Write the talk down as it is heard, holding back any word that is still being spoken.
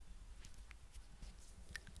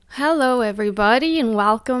Hello, everybody, and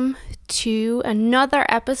welcome to another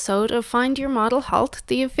episode of Find Your Model Health,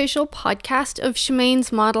 the official podcast of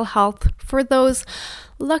Shemaine's Model Health for those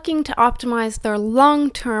looking to optimize their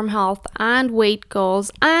long-term health and weight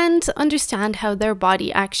goals and understand how their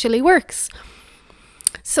body actually works.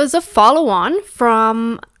 So as a follow-on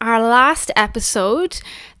from our last episode,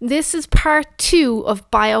 this is part 2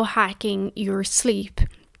 of biohacking your sleep.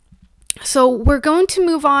 So we're going to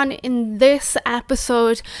move on in this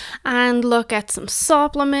episode and look at some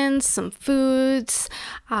supplements, some foods,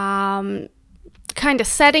 kind of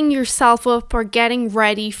setting yourself up or getting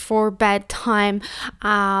ready for bedtime,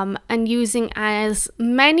 and using as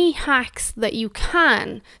many hacks that you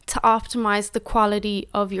can to optimize the quality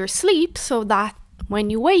of your sleep so that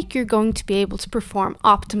when you wake, you're going to be able to perform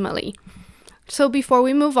optimally. So before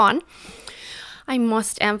we move on, I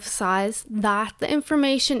must emphasize that the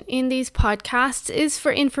information in these podcasts is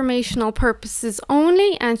for informational purposes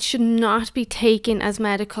only and should not be taken as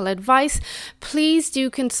medical advice. Please do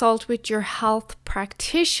consult with your health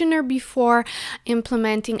practitioner before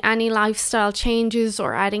implementing any lifestyle changes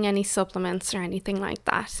or adding any supplements or anything like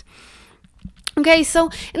that. Okay, so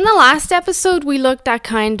in the last episode, we looked at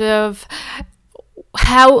kind of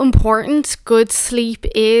how important good sleep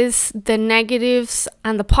is, the negatives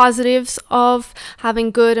and the positives of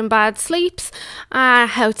having good and bad sleeps,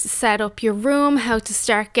 how to set up your room, how to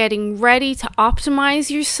start getting ready to optimize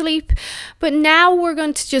your sleep. But now we're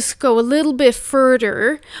going to just go a little bit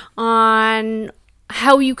further on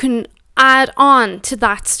how you can add on to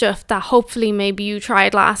that stuff that hopefully maybe you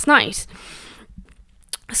tried last night.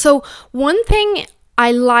 So one thing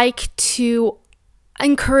I like to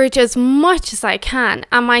encourage as much as I can,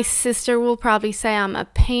 and my sister will probably say I'm a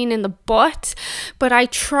pain in the butt, but I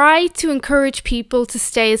try to encourage people to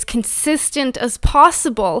stay as consistent as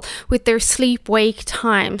possible with their sleep-wake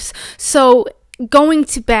times. So going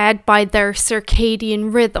to bed by their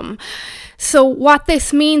circadian rhythm. So what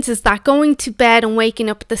this means is that going to bed and waking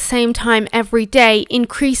up at the same time every day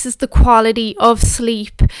increases the quality of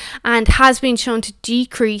sleep and has been shown to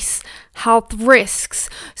decrease health risks.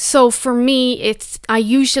 So for me, I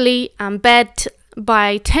usually am bed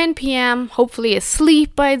by 10 p.m, hopefully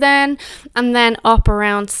asleep by then, and then up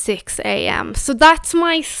around 6 a.m. So that's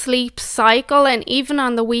my sleep cycle, and even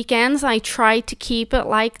on the weekends, I try to keep it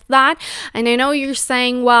like that. And I know you're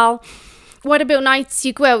saying, well, what about nights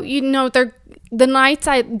you go out? You know, the nights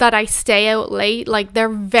that I stay out late, like they're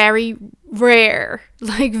very rare,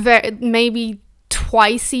 like maybe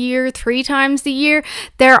twice a year, 3 times a year.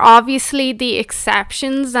 They're obviously the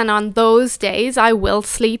exceptions, and on those days I will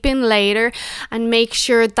sleep in later and make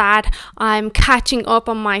sure that I'm catching up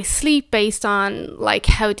on my sleep based on like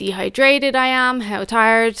how dehydrated I am, how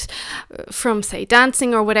tired from say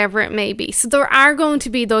dancing or whatever it may be. So there are going to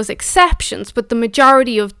be those exceptions, but the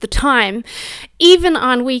majority of the time, even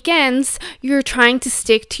on weekends, you're trying to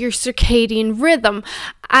stick to your circadian rhythm.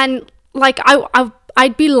 And like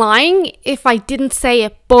I'd be lying if I didn't say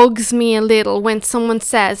it bugs me a little when someone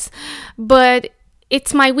says, but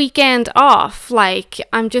it's my weekend off, like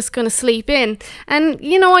I'm just gonna sleep in. And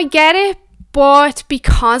you know, I get it, but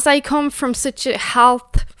because I come from such a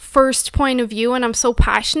health first point of view and I'm so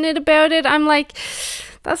passionate about it, I'm like,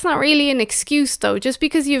 that's not really an excuse though. Just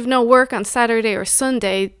because you have no work on Saturday or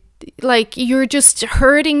Sunday, like you're just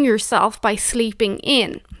hurting yourself by sleeping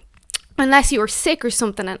in. Unless you were sick or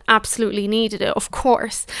something and absolutely needed it, of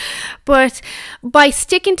course. But by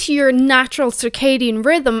sticking to your natural circadian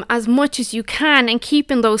rhythm as much as you can and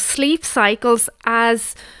keeping those sleep cycles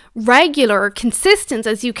as regular or consistent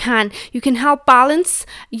as you can help balance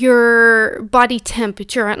your body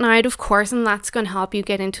temperature at night, of course, and that's going to help you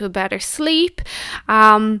get into a better sleep.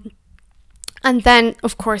 And then,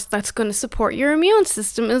 of course, that's going to support your immune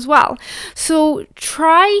system as well. So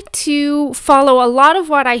try to follow a lot of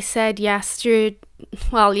what I said yesterday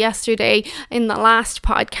in the last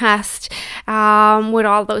podcast, with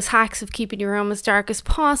all those hacks of keeping your room as dark as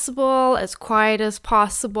possible, as quiet as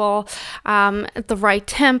possible, at the right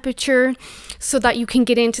temperature, so that you can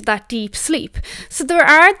get into that deep sleep. So there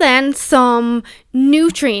are then some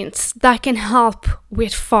nutrients that can help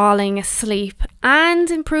with falling asleep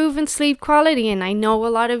and improving sleep quality. And I know a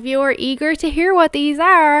lot of you are eager to hear what these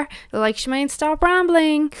are. Like, Shemaine, stop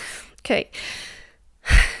rambling. Okay.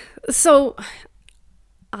 So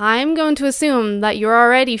I'm going to assume that you're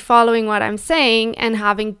already following what I'm saying and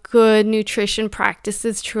having good nutrition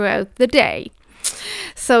practices throughout the day.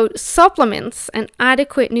 So supplements and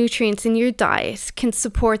adequate nutrients in your diet can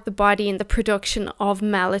support the body in the production of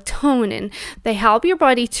melatonin. They help your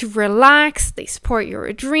body to relax, they support your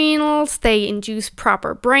adrenals, they induce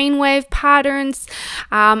proper brainwave patterns,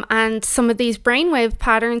 and some of these brainwave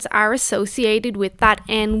patterns are associated with that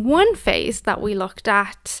N1 phase that we looked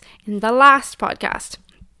at in the last podcast.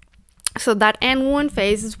 So that N1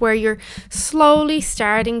 phase is where you're slowly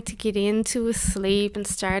starting to get into a sleep and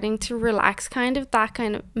starting to relax, kind of that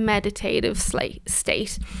kind of meditative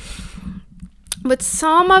state. But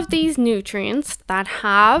some of these nutrients that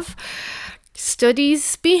have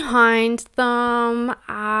studies behind them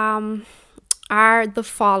are the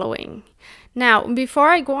following. Now, before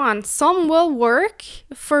I go on, some will work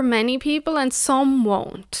for many people and some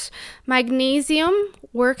won't. Magnesium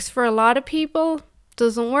works for a lot of people,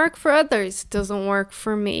 doesn't work for others, doesn't work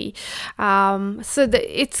for me.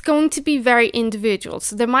 It's going to be very individual.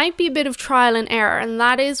 So there might be a bit of trial and error, and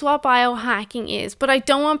that is what biohacking is. But I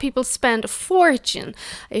don't want people to spend a fortune.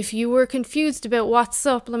 If you were confused about what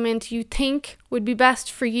supplement you think would be best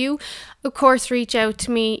for you, of course, reach out to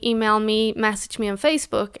me, email me, message me on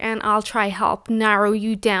Facebook, and I'll try help narrow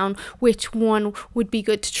you down which one would be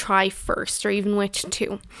good to try first, or even which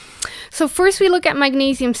two. So first we look at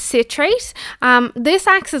magnesium citrate. This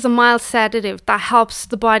acts as a mild sedative that helps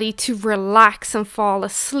the body to relax and fall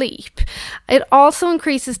asleep. It also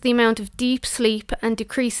increases the amount of deep sleep and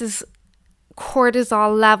decreases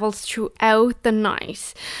cortisol levels throughout the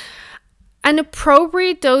night. An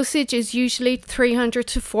appropriate dosage is usually 300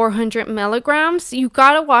 to 400 milligrams. You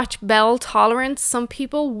gotta watch bowel tolerance. Some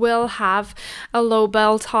people will have a low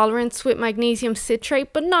bowel tolerance with magnesium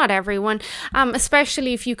citrate, but not everyone.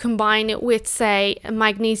 Especially if you combine it with, say,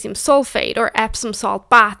 magnesium sulfate or Epsom salt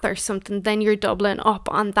bath or something, then you're doubling up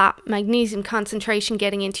on that magnesium concentration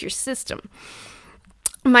getting into your system.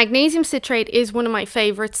 Magnesium citrate is one of my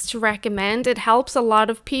favorites to recommend. It helps a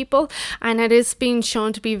lot of people, and it is being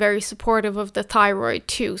shown to be very supportive of the thyroid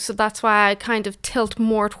too. So that's why I kind of tilt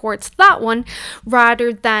more towards that one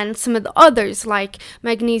rather than some of the others like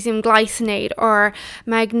magnesium glycinate or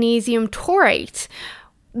magnesium taurate.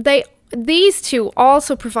 These two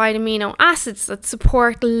also provide amino acids that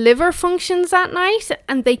support liver functions at night,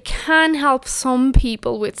 and they can help some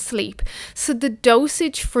people with sleep. So the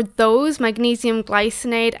dosage for those, magnesium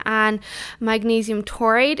glycinate and magnesium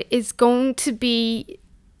taurate, is going to be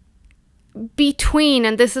between,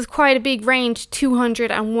 and this is quite a big range,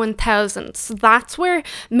 200 and 1000. So that's where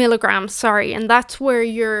milligrams, and that's where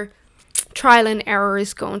your trial and error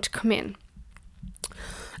is going to come in.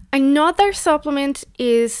 Another supplement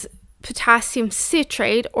is potassium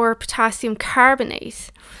citrate or potassium carbonate.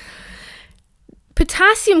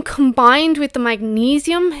 Potassium combined with the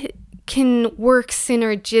magnesium can work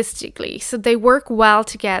synergistically, so they work well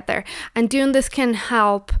together, and doing this can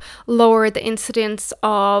help lower the incidence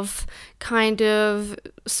of kind of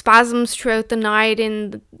spasms throughout the night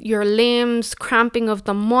in your limbs, cramping of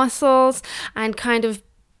the muscles, and kind of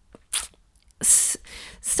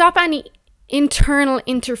stop any internal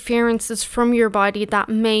interferences from your body that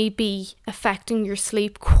may be affecting your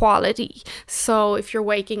sleep quality. So if you're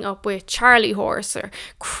waking up with charley horse or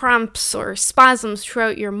cramps or spasms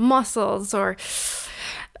throughout your muscles or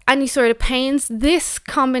any sort of pains, this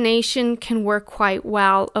combination can work quite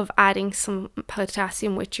well of adding some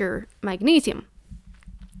potassium with your magnesium.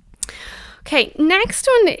 Okay, next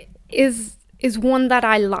one is one that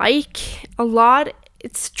I like a lot.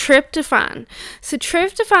 It's tryptophan. So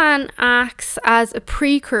tryptophan acts as a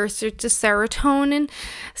precursor to serotonin.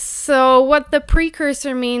 So what the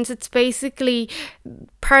precursor means, it's basically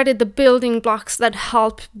part of the building blocks that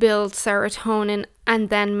help build serotonin and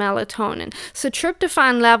then melatonin. So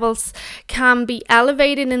tryptophan levels can be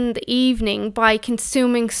elevated in the evening by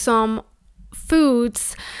consuming some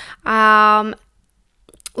foods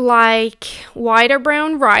like white or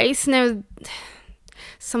brown rice. Now,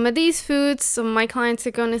 some of these foods, some of my clients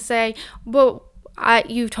are going to say, but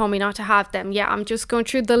you told me not to have them. Yeah, I'm just going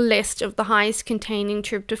through the list of the highest containing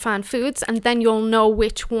tryptophan foods, and then you'll know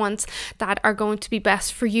which ones that are going to be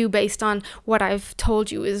best for you based on what I've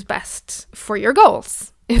told you is best for your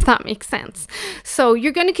goals, if that makes sense. So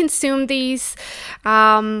you're going to consume these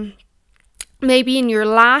maybe in your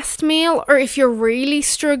last meal, or if you're really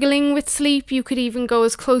struggling with sleep, you could even go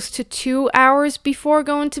as close to 2 hours before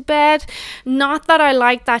going to bed. Not that I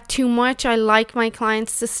like that too much. I like my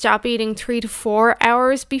clients to stop eating 3 to 4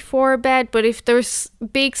 hours before bed, but if there's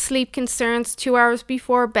big sleep concerns, 2 hours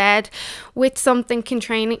before bed with some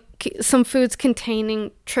foods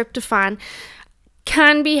containing tryptophan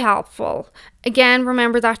can be helpful. Again,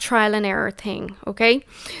 remember that trial and error thing, okay?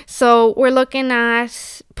 So we're looking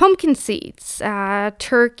at pumpkin seeds,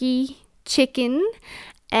 turkey, chicken,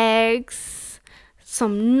 eggs,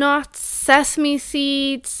 some nuts, sesame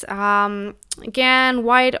seeds, again,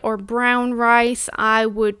 white or brown rice. I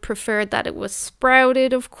would prefer that it was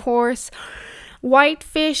sprouted, of course. White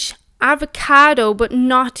fish, avocado, but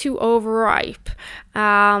not too overripe.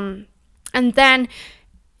 And then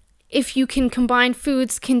if you can combine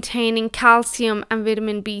foods containing calcium and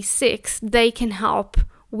vitamin B6, they can help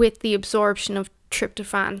with the absorption of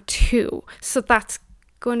tryptophan too. So that's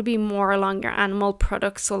going to be more along your animal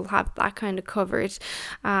products, so we'll have that kind of covered,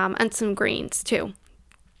 and some greens too.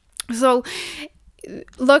 So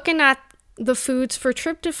looking at the foods for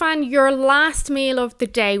tryptophan, your last meal of the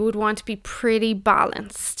day would want to be pretty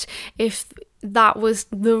balanced if that was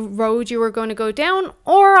the road you were going to go down,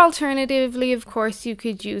 or alternatively, of course, you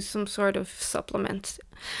could use some sort of supplement.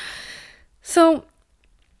 So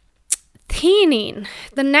theanine,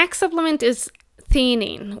 the next supplement is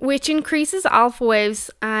theanine, which increases alpha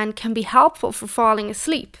waves and can be helpful for falling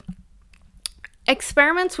asleep.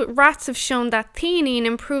 Experiments with rats have shown that theanine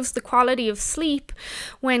improves the quality of sleep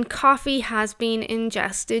when coffee has been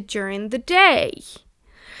ingested during the day.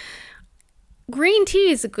 Green tea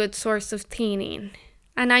is a good source of theanine.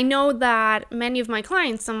 And I know that many of my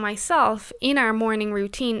clients and myself in our morning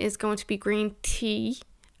routine is going to be green tea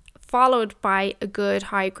followed by a good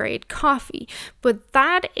high-grade coffee. But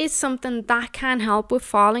that is something that can help with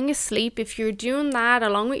falling asleep. If you're doing that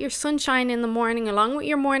along with your sunshine in the morning, along with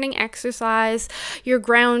your morning exercise, your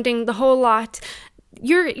grounding, the whole lot,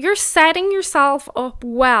 you're setting yourself up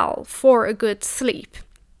well for a good sleep.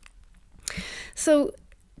 So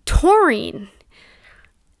taurine.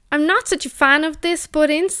 I'm not such a fan of this, but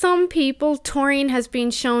in some people, taurine has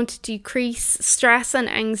been shown to decrease stress and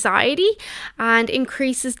anxiety and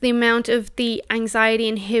increases the amount of the anxiety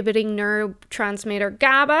inhibiting neurotransmitter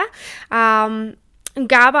GABA.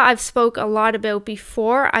 GABA I've spoke a lot about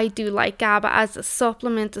before. I do like GABA as a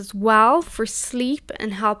supplement as well for sleep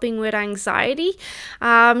and helping with anxiety.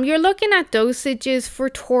 You're looking at dosages for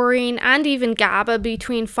taurine and even GABA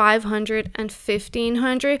between 500 and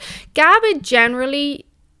 1500. GABA generally,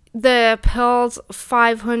 the pills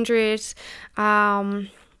 500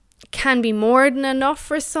 can be more than enough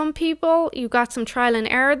for some people. You got some trial and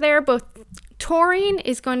error there, but taurine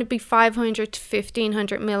is going to be 500 to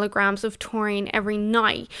 1500 milligrams of taurine every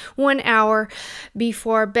night, 1 hour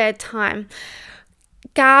before bedtime.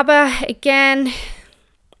 GABA, again,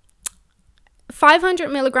 500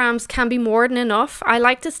 milligrams can be more than enough. I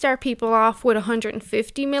like to start people off with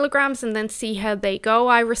 150 milligrams and then see how they go.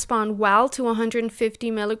 I respond well to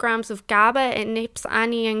 150 milligrams of GABA. It nips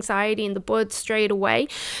any anxiety in the bud straight away.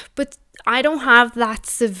 But I don't have that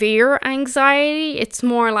severe anxiety. It's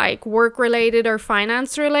more like work related or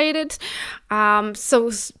finance related.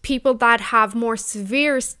 So people that have more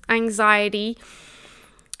severe anxiety,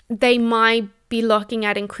 they might be looking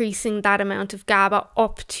at increasing that amount of GABA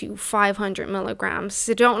up to 500 milligrams.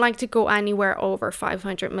 So don't like to go anywhere over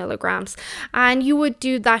 500 milligrams. And you would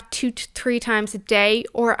do that 2 to 3 times a day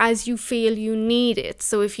or as you feel you need it.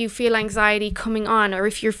 So if you feel anxiety coming on or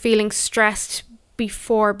if you're feeling stressed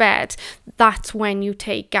before bed, that's when you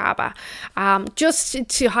take GABA. Just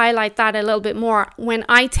to highlight that a little bit more, when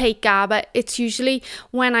I take GABA, it's usually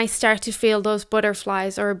when I start to feel those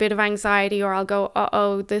butterflies or a bit of anxiety, or I'll go,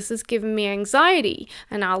 uh-oh, this is giving me anxiety,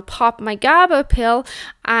 and I'll pop my GABA pill,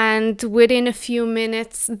 and within a few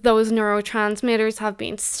minutes, those neurotransmitters have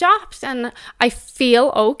been stopped, and I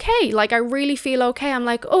feel okay. Like, I really feel okay. I'm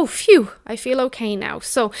like, oh, phew, I feel okay now.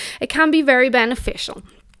 So it can be very beneficial.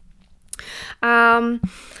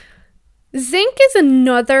 Zinc is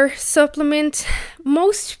another supplement.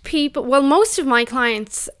 Most of my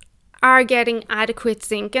clients are getting adequate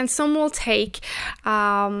zinc, and some will take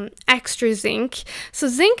extra zinc. So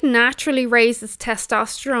zinc naturally raises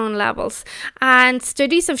testosterone levels, and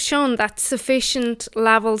studies have shown that sufficient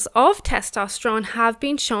levels of testosterone have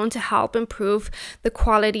been shown to help improve the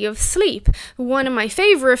quality of sleep. One of my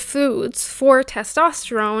favorite foods for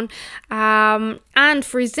testosterone and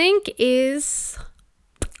for zinc is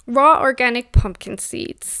raw organic pumpkin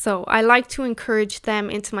seeds. So I like to encourage them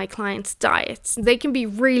into my clients' diets. They can be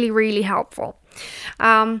really, really helpful.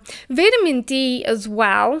 Vitamin D as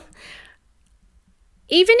well.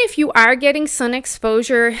 Even if you are getting sun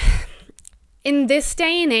exposure, in this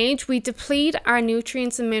day and age, we deplete our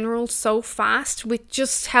nutrients and minerals so fast with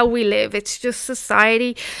just how we live. It's just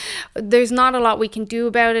society. There's not a lot we can do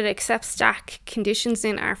about it except stack conditions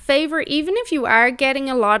in our favor, even if you are getting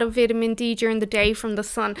a lot of vitamin D during the day from the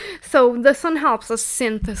sun. So the sun helps us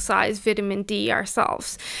synthesize vitamin D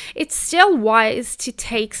ourselves. It's still wise to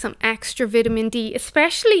take some extra vitamin D,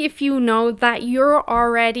 especially if you know that you're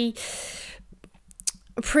already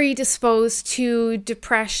predisposed to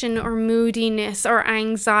depression or moodiness or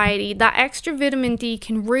anxiety. That extra vitamin D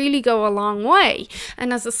can really go a long way.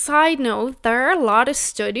 And as a side note, there are a lot of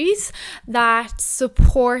studies that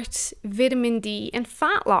support vitamin D and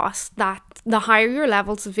fat loss, that the higher your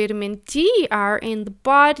levels of vitamin D are in the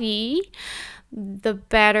body, the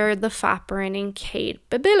better the fat burning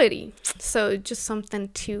capability. So just something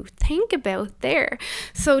to think about there.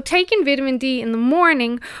 So taking vitamin D in the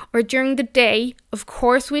morning or during the day, of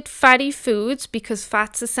course with fatty foods, because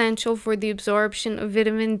fat's essential for the absorption of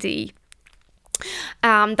vitamin D.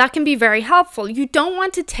 That can be very helpful. You don't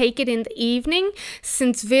want to take it in the evening,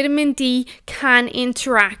 since vitamin D can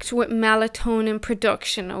interact with melatonin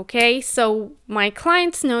production, okay? So my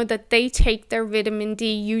clients know that they take their vitamin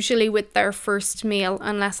D usually with their first meal,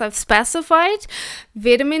 unless I've specified.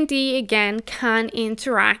 Vitamin D, again, can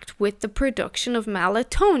interact with the production of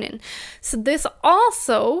melatonin. So this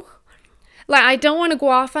also... I don't want to go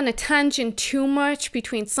off on a tangent too much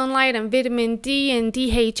between sunlight and vitamin D and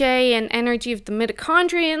DHA and energy of the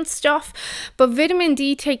mitochondria and stuff, but vitamin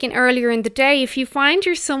D taken earlier in the day, if you find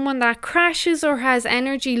you're someone that crashes or has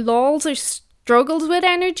energy lulls or struggles with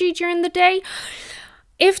energy during the day,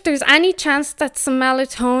 if there's any chance that some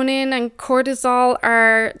melatonin and cortisol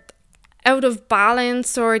are out of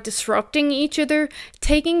balance or disrupting each other,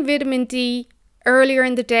 taking vitamin D earlier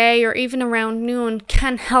in the day or even around noon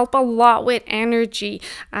can help a lot with energy.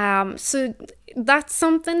 So that's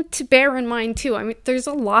something to bear in mind too. I mean, there's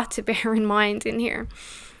a lot to bear in mind in here.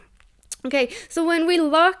 Okay, so when we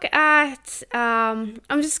look at, I'm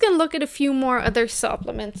just going to look at a few more other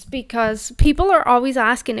supplements because people are always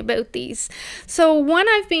asking about these. So one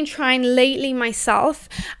I've been trying lately myself,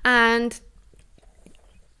 and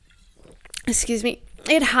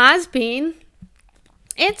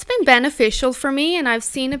it's been beneficial for me, and I've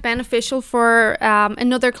seen it beneficial for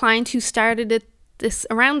another client who started it this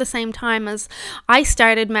around the same time as I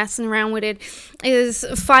started messing around with it, is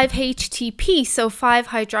 5-HTP, so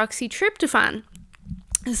 5-hydroxytryptophan.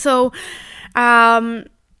 So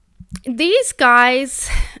these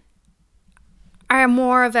guys are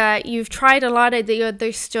more of a, you've tried a lot of the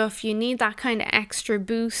other stuff, you need that kind of extra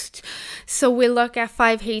boost. So we look at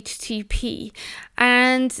 5-HTP,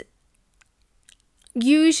 and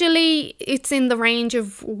usually it's in the range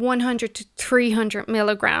of 100 to 300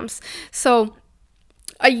 milligrams. So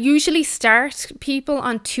I usually start people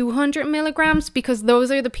on 200 milligrams because those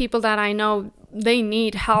are the people that I know they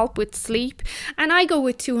need help with sleep. And I go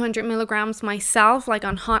with 200 milligrams myself, like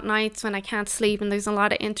on hot nights when I can't sleep and there's a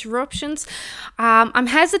lot of interruptions. I'm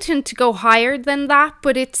hesitant to go higher than that,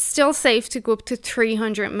 but it's still safe to go up to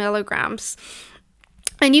 300 milligrams.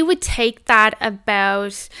 And you would take that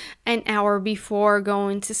about an hour before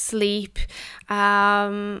going to sleep,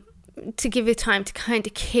 to give it time to kind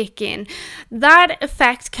of kick in. That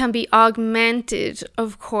effect can be augmented,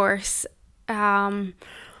 of course,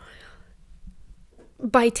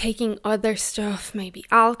 by taking other stuff, maybe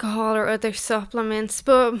alcohol or other supplements,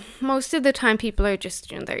 but most of the time people are just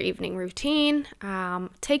doing their evening routine,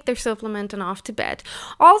 take their supplement and off to bed.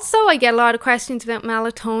 Also, I get a lot of questions about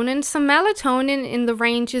melatonin. So melatonin in the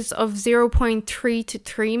ranges of 0.3 to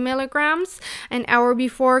 3 milligrams an hour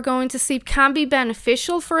before going to sleep can be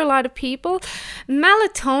beneficial for a lot of people.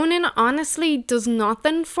 Melatonin honestly does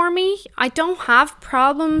nothing for me. I don't have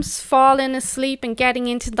problems falling asleep and getting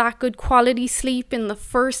into that good quality sleep in the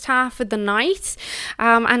first half of the night,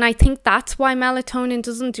 and I think that's why melatonin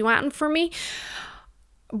doesn't do anything for me,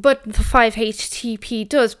 but the 5-HTP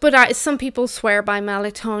does. But some people swear by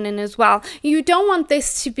melatonin as well. You don't want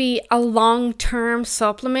this to be a long-term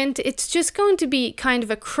supplement. It's just going to be kind of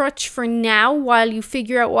a crutch for now while you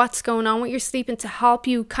figure out what's going on with your sleep and to help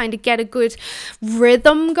you kind of get a good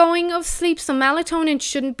rhythm going of sleep. So melatonin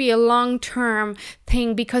shouldn't be a long-term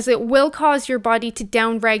thing because it will cause your body to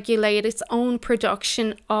downregulate its own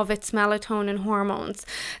production of its melatonin hormones.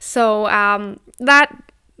 So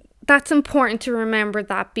that's important to remember,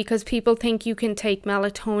 that because people think you can take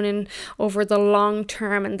melatonin over the long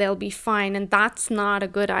term and they'll be fine, and that's not a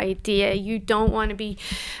good idea. You don't want to be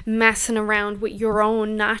messing around with your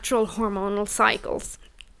own natural hormonal cycles.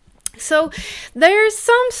 So there's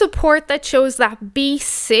some support that shows that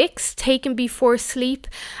B6 taken before sleep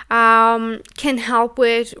can help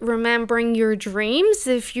with remembering your dreams.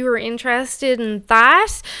 If you're interested in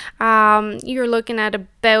that, you're looking at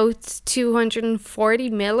about 240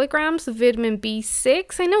 milligrams of vitamin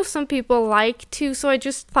B6. I know some people like to, so I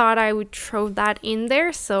just thought I would throw that in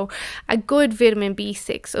there. So a good vitamin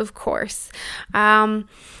B6, of course. I'm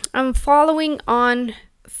following on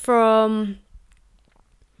from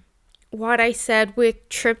what I said with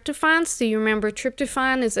tryptophan. So you remember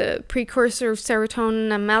tryptophan is a precursor of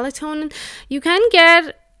serotonin and melatonin. You can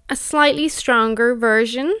get a slightly stronger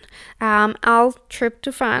version,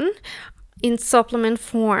 L-tryptophan, in supplement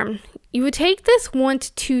form. You would take this 1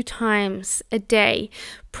 to 2 times a day,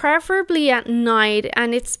 preferably at night,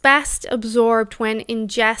 and it's best absorbed when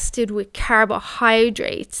ingested with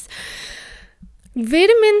carbohydrates. We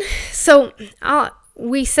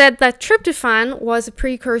said that tryptophan was a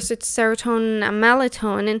precursor to serotonin and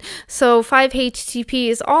melatonin, so 5-HTP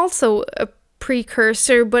is also a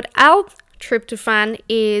precursor, but L-tryptophan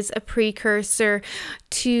is a precursor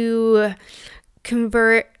to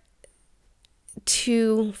convert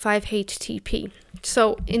to 5-HTP.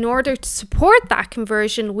 So in order to support that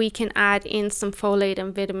conversion, we can add in some folate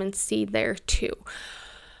and vitamin C there too.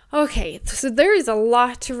 Okay, so there is a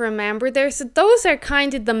lot to remember there. So those are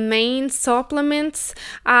kind of the main supplements.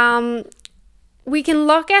 We can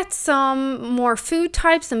look at some more food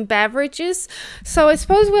types and beverages. So I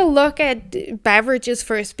suppose we'll look at beverages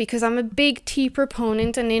first, because I'm a big tea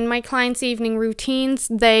proponent, and in my clients' evening routines,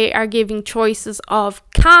 they are giving choices of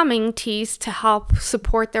calming teas to help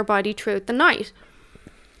support their body throughout the night.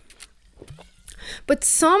 But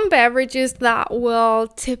some beverages that will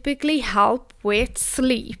typically help with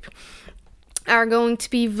sleep are going to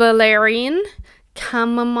be valerian,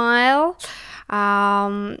 chamomile,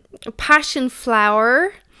 passion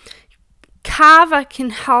flower. Kava can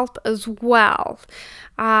help as well.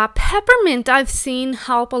 Peppermint I've seen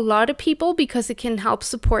help a lot of people because it can help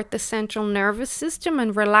support the central nervous system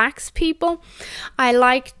and relax people. I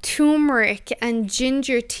like turmeric and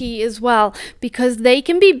ginger tea as well because they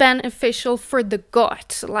can be beneficial for the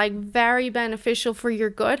gut, like very beneficial for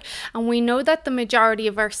your gut. And we know that the majority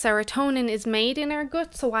of our serotonin is made in our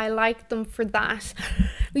gut, so I like them for that.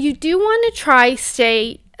 You do want to try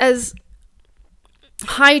stay as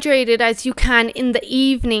hydrated as you can in the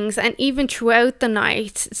evenings and even throughout the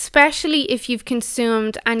night, especially if you've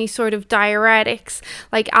consumed any sort of diuretics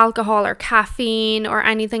like alcohol or caffeine or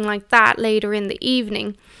anything like that later in the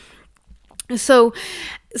evening. So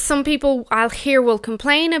some people I'll hear will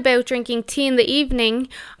complain about drinking tea in the evening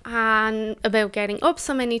and about getting up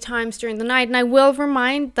so many times during the night, and I will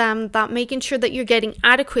remind them that making sure that you're getting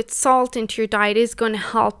adequate salt into your diet is going to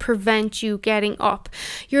help prevent you getting up.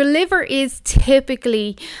 Your liver is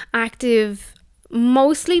typically active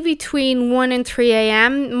mostly between 1 and 3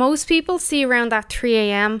 a.m. Most people see around that 3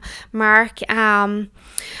 a.m. mark, and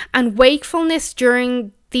wakefulness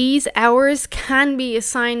during these hours can be a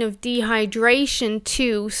sign of dehydration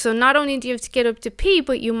too. So not only do you have to get up to pee,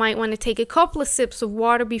 but you might want to take a couple of sips of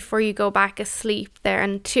water before you go back asleep there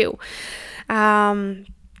and too. So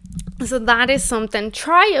that is something.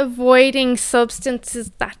 Try avoiding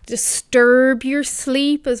substances that disturb your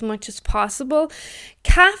sleep as much as possible.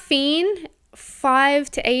 Caffeine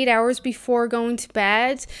 5 to 8 hours before going to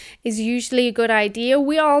bed is usually a good idea.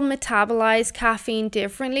 We all metabolize caffeine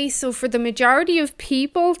differently, so for the majority of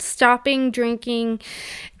people, stopping drinking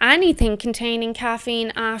anything containing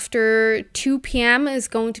caffeine after 2 p.m. is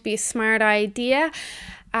going to be a smart idea.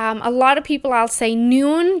 A lot of people, I'll say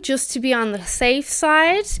noon just to be on the safe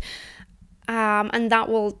side. And that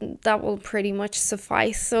will pretty much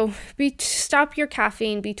suffice. So stop your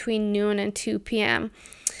caffeine between noon and 2 p.m.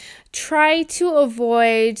 Try to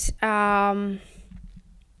avoid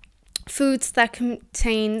foods that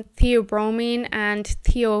contain theobromine and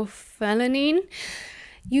theophylline.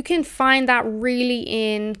 You can find that really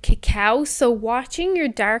in cacao. So watching your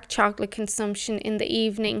dark chocolate consumption in the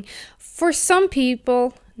evening, for some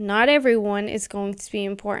people, not everyone, is going to be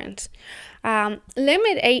important.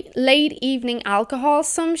 Limit a late evening alcohol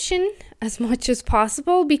consumption as much as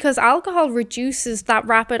possible because alcohol reduces that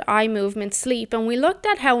rapid eye movement sleep, and we looked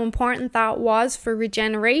at how important that was for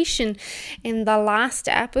regeneration in the last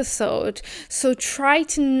episode. So try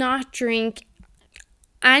to not drink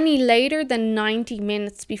any later than 90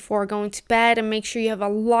 minutes before going to bed, and make sure you have a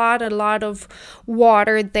lot of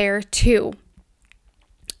water there too.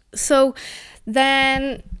 So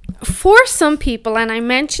then for some people, and I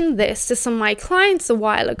mentioned this to some of my clients a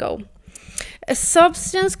while ago, a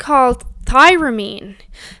substance called thiramine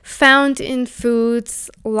found in foods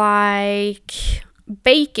like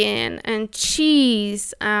bacon and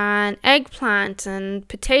cheese and eggplant and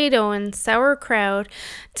potato and sauerkraut,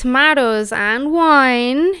 tomatoes and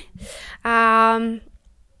wine,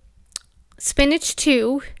 spinach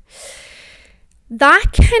too, that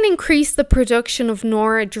can increase the production of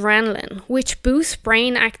noradrenaline, which boosts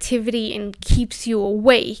brain activity and keeps you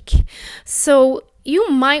awake. So you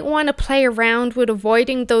might want to play around with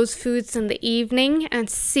avoiding those foods in the evening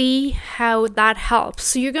and see how that helps.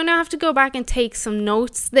 So you're going to have to go back and take some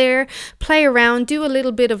notes there, play around, do a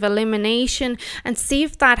little bit of elimination and see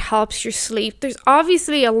if that helps your sleep. There's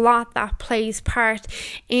obviously a lot that plays part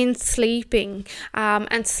in sleeping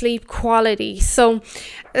and sleep quality. So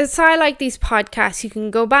I like these podcasts. You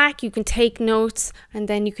can go back, you can take notes, and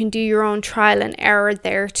then you can do your own trial and error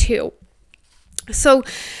there too. So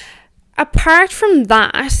apart from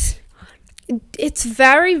that, it's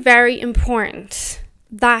very, very important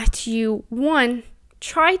that you, one,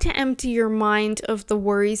 try to empty your mind of the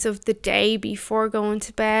worries of the day before going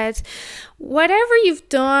to bed. Whatever you've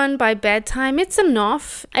done by bedtime, it's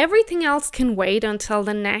enough. Everything else can wait until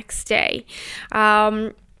the next day.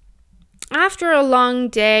 After a long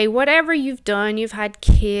day, whatever you've done, you've had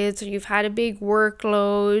kids or you've had a big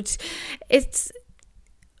workload,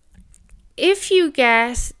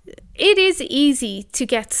 it is easy to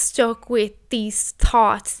get stuck with these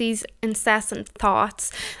thoughts, these incessant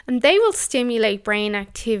thoughts, and they will stimulate brain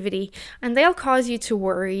activity and they'll cause you to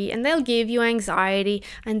worry and they'll give you anxiety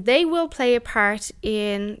and they will play a part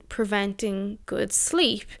in preventing good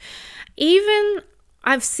sleep. Even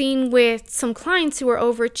I've seen with some clients who are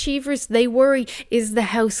overachievers, they worry, is the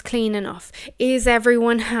house clean enough? Is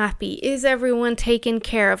everyone happy? Is everyone taken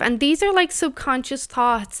care of? And these are like subconscious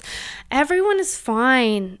thoughts. Everyone is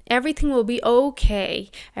fine. Everything will be okay.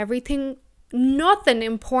 Nothing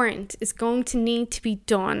important is going to need to be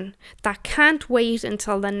done. That can't wait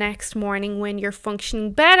until the next morning when you're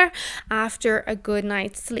functioning better after a good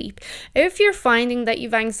night's sleep. If you're finding that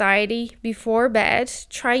you've anxiety before bed,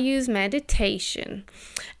 try use meditation.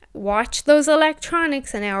 Watch those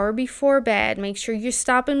electronics an hour before bed. Make sure you're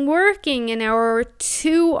stopping working an hour or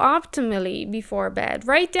two optimally before bed.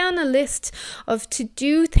 Write down a list of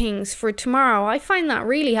to-do things for tomorrow. I find that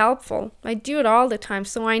really helpful. I do it all the time,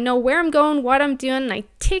 so I know where I'm going, what I'm doing, and I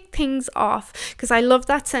tick things off because I love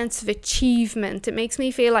that sense of achievement. It makes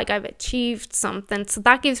me feel like I've achieved something. So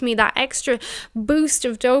that gives me that extra boost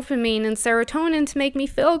of dopamine and serotonin to make me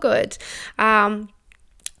feel good.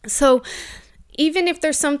 So even if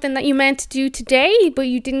there's something that you meant to do today, but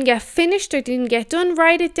you didn't get finished or didn't get done,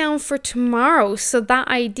 write it down for tomorrow so that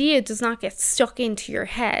idea does not get stuck into your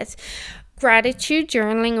head. Gratitude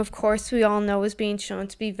journaling, of course, we all know is being shown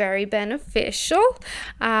to be very beneficial.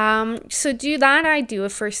 So do that. I do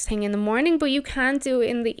it first thing in the morning, but you can do it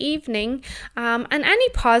in the evening. And any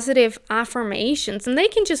positive affirmations, and they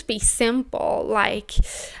can just be simple, like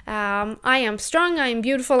I am strong, I am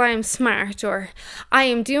beautiful, I am smart, or I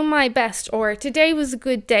am doing my best, or today was a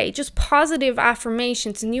good day. Just positive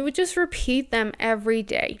affirmations, and you would just repeat them every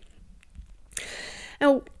day.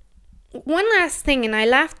 Now, one last thing, and I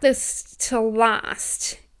left this till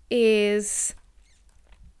last, is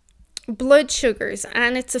blood sugars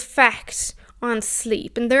and its effect on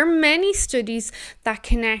sleep. And there are many studies that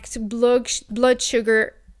connect blood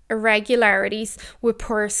sugar irregularities with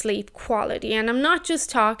poor sleep quality. And I'm not just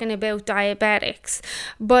talking about diabetics,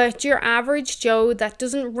 but your average Joe that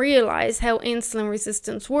doesn't realize how insulin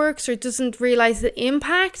resistance works or doesn't realize the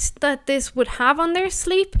impact that this would have on their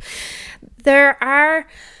sleep. There are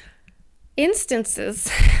instances.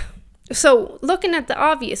 So looking at the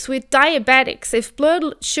obvious, with diabetics, if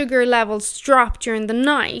blood sugar levels drop during the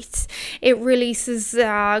night, it releases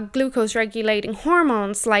glucose regulating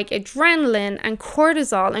hormones like adrenaline and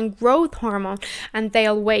cortisol and growth hormone, and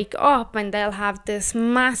they'll wake up and they'll have this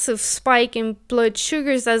massive spike in blood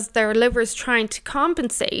sugars as their liver's trying to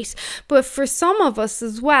compensate. But for some of us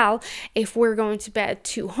as well, if we're going to bed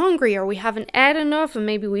too hungry or we haven't ate enough and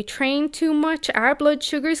maybe we train too much, our blood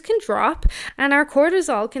sugars can drop and our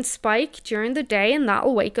cortisol can spike during the day, and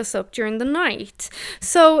that'll wake us up during the night.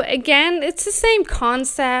 So again, it's the same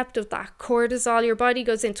concept of that cortisol. Your body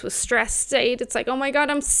goes into a stress state. It's like, oh my God,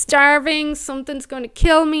 I'm starving. Something's going to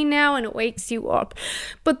kill me now, and it wakes you up.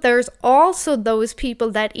 But there's also those people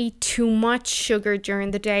that eat too much sugar during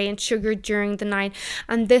the day and sugar during the night,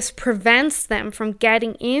 and this prevents them from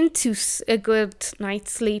getting into a good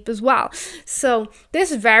night's sleep as well. So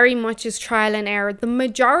this very much is trial and error. The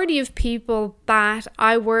majority of people that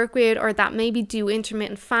I work with period or that maybe do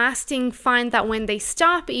intermittent fasting find that when they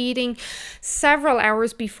stop eating several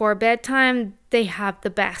hours before bedtime, they have the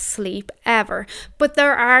best sleep ever. But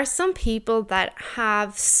there are some people that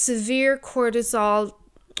have severe cortisol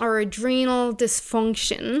or adrenal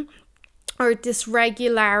dysfunction or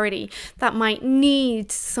dysregularity that might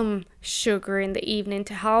need some sugar in the evening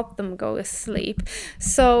to help them go to sleep.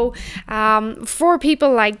 So for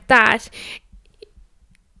people like that,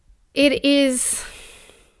 it is,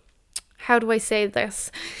 how do I say this?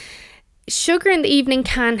 Sugar in the evening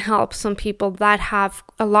can help some people that have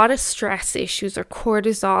a lot of stress issues or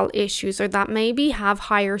cortisol issues, or that maybe have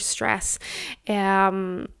higher stress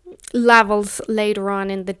levels later on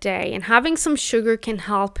in the day. And having some sugar can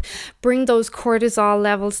help bring those cortisol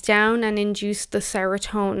levels down and induce the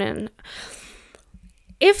serotonin.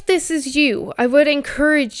 If this is you, I would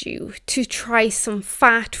encourage you to try some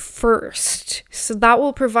fat first. So that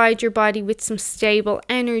will provide your body with some stable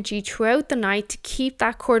energy throughout the night to keep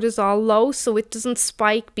that cortisol low so it doesn't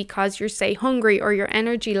spike because you're, say, hungry or your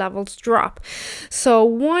energy levels drop. So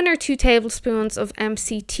 1 or 2 tablespoons of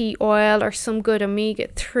MCT oil or some good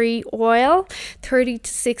omega-3 oil 30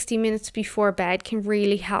 to 60 minutes before bed can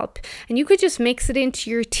really help. And you could just mix it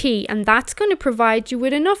into your tea, and that's going to provide you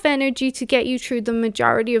with enough energy to get you through the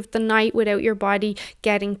majority of the night without your body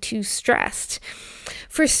getting too stressed.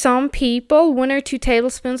 For some people, 1 or 2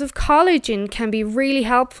 tablespoons of collagen can be really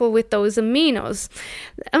helpful with those aminos.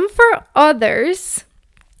 And for others,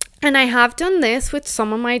 and I have done this with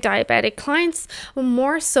some of my diabetic clients,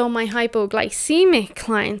 more so my hypoglycemic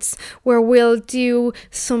clients, where we'll do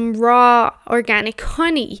some raw organic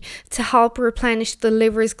honey to help replenish the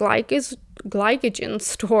liver's glycogen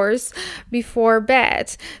stores before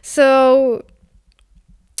bed. So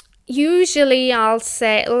usually I'll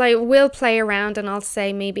say, we'll play around and I'll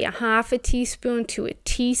say maybe a half a teaspoon to a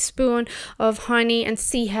teaspoon of honey and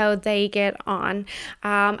see how they get on.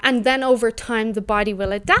 And then over time, the body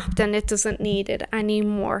will adapt and it doesn't need it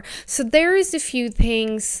anymore. So there is a few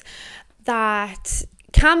things that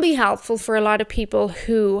can be helpful for a lot of people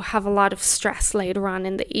who have a lot of stress later on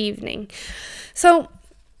in the evening. So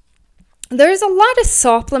there's a lot of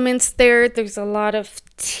supplements there. There's a lot of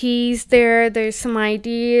teas there. There's some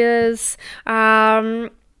ideas. When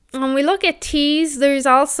we look at teas, there's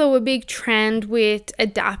also a big trend with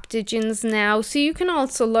adaptogens now. So you can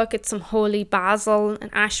also look at some holy basil and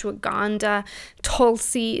ashwagandha.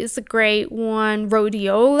 Tulsi is a great one.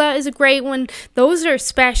 Rhodiola is a great one. Those are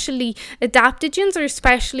adaptogens are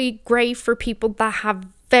especially great for people that have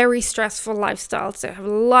very stressful lifestyles. They have a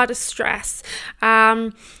lot of stress.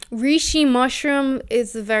 Reishi mushroom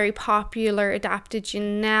is a very popular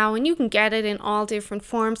adaptogen now, and you can get it in all different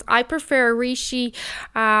forms. I prefer a reishi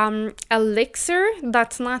elixir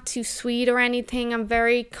that's not too sweet or anything. I'm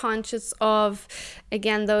very conscious of,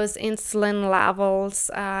 again, those insulin levels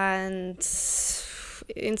and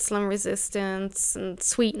insulin resistance and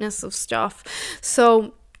sweetness of stuff.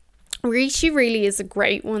 So reishi really is a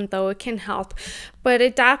great one, though. It can help. But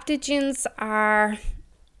adaptogens are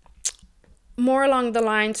more along the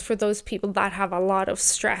lines for those people that have a lot of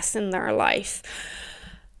stress in their life.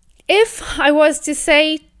 If you were to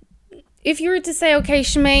say, okay,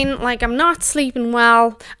 Shemaine, I'm not sleeping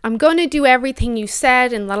well, I'm going to do everything you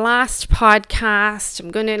said in the last podcast.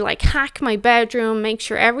 I'm going to hack my bedroom, make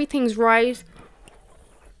sure everything's right.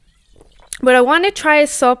 But I want to try a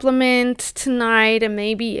supplement tonight and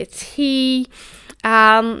maybe a tea.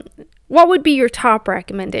 What would be your top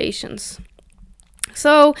recommendations?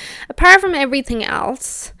 So, apart from everything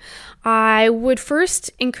else, I would first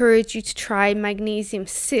encourage you to try magnesium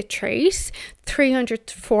citrate, 300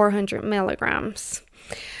 to 400 milligrams.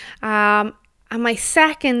 And my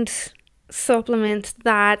second supplement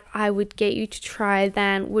that I would get you to try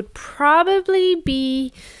then would probably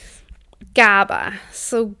be GABA.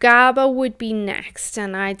 So GABA would be next,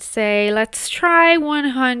 and I'd say let's try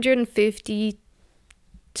 150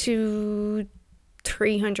 to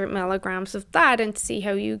 300 milligrams of that and see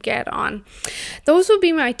how you get on. Those would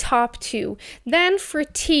be my top 2. Then for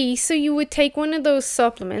tea, so you would take one of those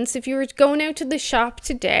supplements. If you were going out to the shop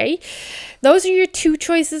today, those are your 2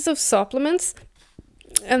 choices of supplements.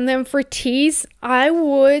 And then for teas, I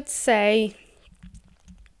would say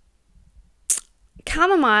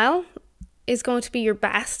chamomile is going to be your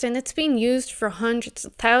best, and it's been used for hundreds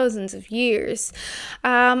of thousands of years.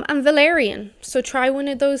 And valerian. So try one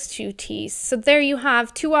of those 2 teas. So there you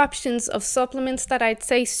have 2 options of supplements that I'd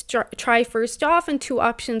say try first off, and 2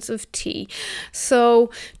 options of tea.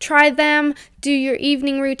 So try them. Do your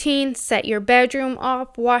evening routine, set your bedroom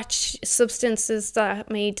up, watch substances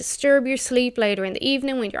that may disturb your sleep later in the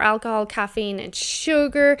evening with your alcohol, caffeine, and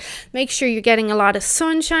sugar. Make sure you're getting a lot of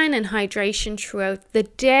sunshine and hydration throughout the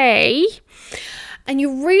day. And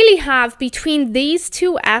you really have, between these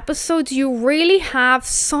 2 episodes, you really have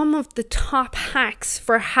some of the top hacks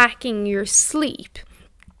for hacking your sleep.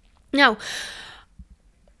 Now,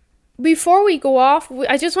 before we go off,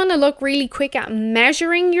 I just want to look really quick at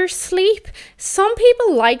measuring your sleep. Some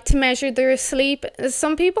people like to measure their sleep,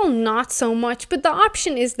 some people not so much, but the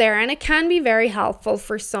option is there, and it can be very helpful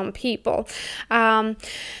for some people.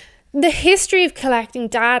 The history of collecting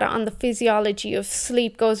data on the physiology of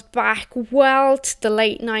sleep goes back well to the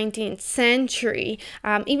late 19th century.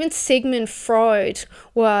 Even Sigmund Freud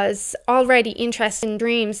was already interested in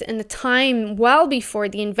dreams in the time well before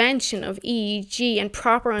the invention of EEG and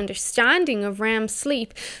proper understanding of REM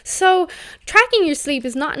sleep. So tracking your sleep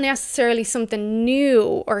is not necessarily something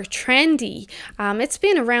new or trendy. It's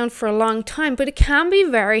been around for a long time, but it can be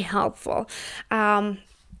very helpful.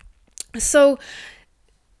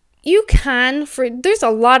 There's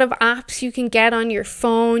a lot of apps you can get on your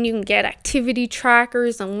phone. You can get activity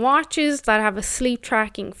trackers and watches that have a sleep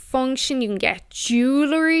tracking function. You can get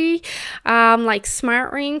jewelry, like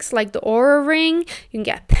smart rings, like the Oura Ring. You can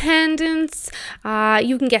get pendants.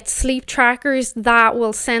 You can get sleep trackers that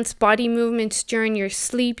will sense body movements during your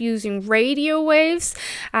sleep using radio waves.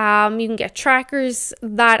 You can get trackers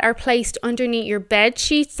that are placed underneath your bed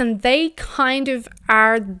sheets, and they kind of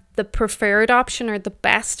are the preferred option or the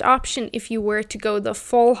best option if you were to go the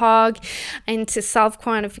full hog into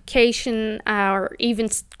self-quantification or even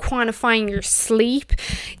quantifying your sleep.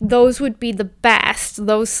 Those would be the best,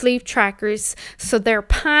 those sleep trackers. So they're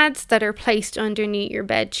pads that are placed underneath your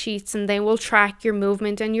bed sheets, and they will track your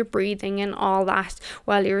movement and your breathing and all that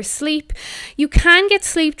while you're asleep. You can get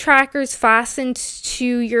sleep trackers fastened to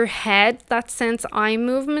your head that sense eye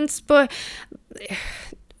movements, but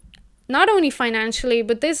not only financially,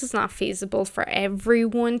 but this is not feasible for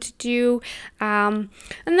everyone to do. And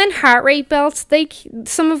then heart rate belts,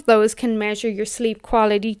 some of those can measure your sleep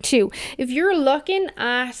quality too. If you're looking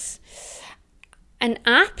at an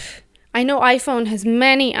app, I know iPhone has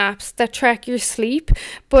many apps that track your sleep,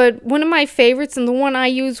 but one of my favorites and the one I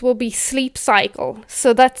use will be Sleep Cycle.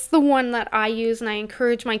 So that's the one that I use and I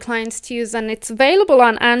encourage my clients to use, and it's available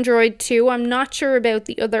on Android too. I'm not sure about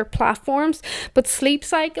the other platforms, but Sleep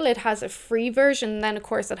Cycle, it has a free version, and then of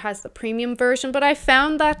course it has the premium version, but I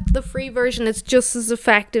found that the free version is just as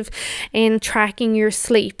effective in tracking your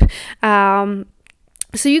sleep. So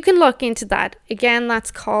you can look into that. Again,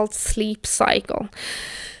 that's called Sleep Cycle.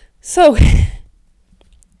 So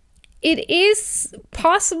it is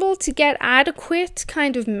possible to get adequate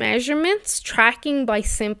kind of measurements tracking by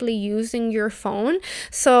simply using your phone.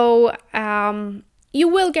 So you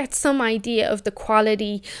will get some idea of the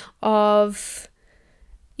quality of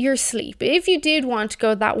your sleep. If you did want to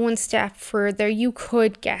go that one step further, you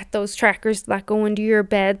could get those trackers that go under your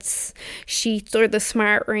beds sheets or the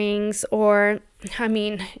smart rings, or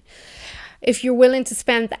if you're willing to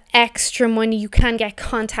spend the extra money, you can get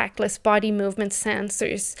contactless body movement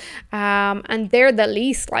sensors, and they're the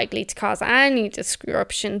least likely to cause any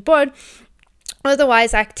disruption. But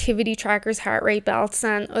otherwise, activity trackers, heart rate belts,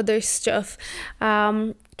 and other stuff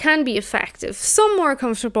can be effective. Some more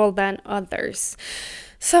comfortable than others.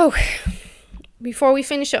 So before we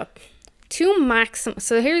finish up,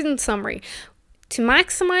 so here's in summary. To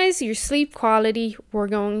maximize your sleep quality, we're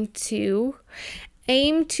going to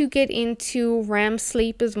aim to get into REM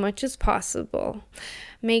sleep as much as possible.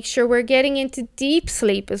 Make sure we're getting into deep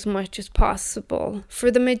sleep as much as possible.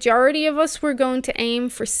 For the majority of us, we're going to aim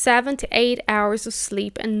for 7 to 8 hours of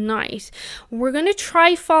sleep a night. We're going to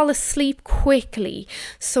try fall asleep quickly.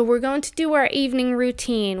 So we're going to do our evening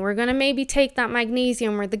routine. We're going to maybe take that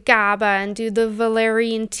magnesium or the GABA and do the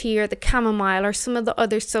valerian tea or the chamomile or some of the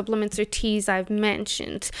other supplements or teas I've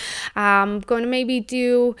mentioned. I'm going to maybe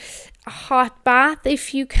do a hot bath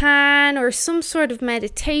if you can, or some sort of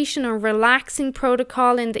meditation or relaxing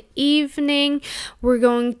protocol in the evening. We're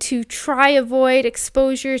going to try avoid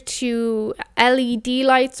exposure to LED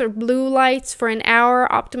lights or blue lights for an hour,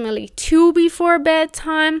 optimally 2 before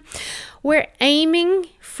bedtime. We're aiming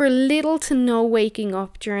for little to no waking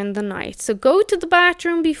up during the night. So go to the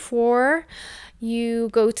bathroom before you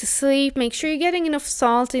go to sleep. Make sure you're getting enough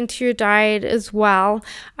salt into your diet as well.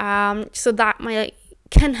 So that might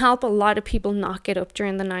can help a lot of people not get up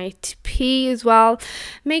during the night to pee as well.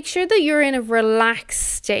 Make sure that you're in a relaxed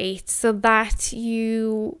state so that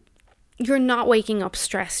you're not waking up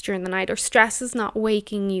stressed during the night, or stress is not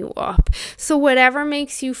waking you up. So whatever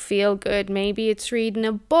makes you feel good, maybe it's reading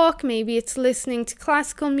a book, maybe it's listening to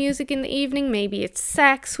classical music in the evening, maybe it's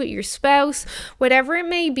sex with your spouse, whatever it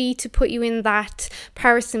may be to put you in that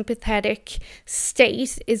parasympathetic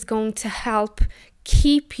state is going to help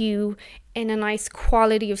keep you in a nice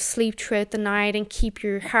quality of sleep throughout the night and keep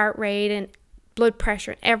your heart rate and blood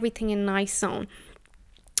pressure and everything in a nice zone.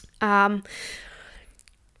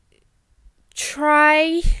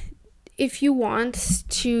 Try, if you want,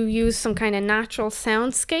 to use some kind of natural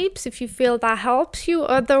soundscapes if you feel that helps you.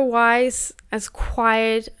 Otherwise, as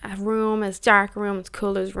quiet a room, as dark a room, as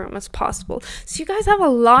cool a room as possible. So you guys have a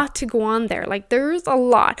lot to go on there. Like, there's a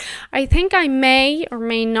lot. I think I may or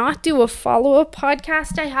may not do a follow-up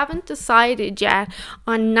podcast. I haven't decided yet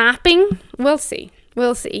on napping. We'll see.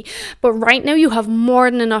 But right now you have more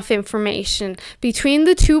than enough information. Between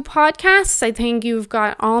the two podcasts, I think you've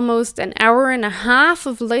got almost an hour and a half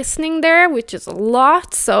of listening there, which is a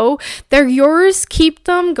lot. So they're yours. Keep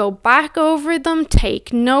them. Go back over them.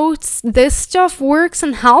 Take notes. This stuff works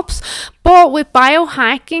and helps. But with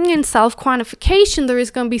biohacking and self-quantification, there is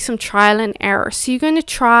going to be some trial and error. So you're going to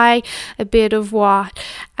try a bit of what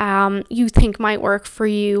you think might work for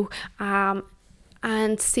you.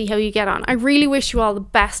 And see how you get on. I really wish you all the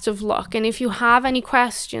best of luck. And if you have any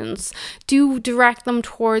questions, do direct them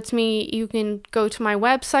towards me. You can go to my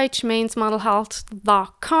website,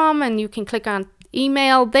 shamainsmodelhealth.com, and you can click on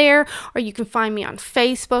email there, or you can find me on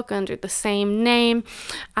Facebook under the same name,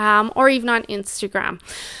 or even on Instagram.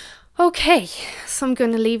 Okay, so I'm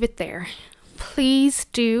going to leave it there. Please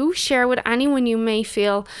do share with anyone you may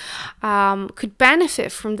feel could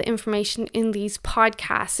benefit from the information in these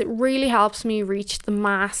podcasts. It really helps me reach the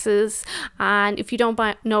masses. And if you don't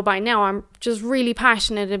know by now, I'm just really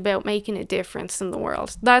passionate about making a difference in the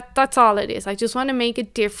world. That's all it is. I just want to make a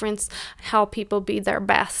difference, help people be their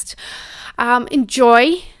best.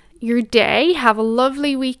 Enjoy your day. Have a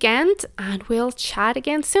lovely weekend, and we'll chat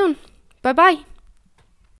again soon. Bye-bye.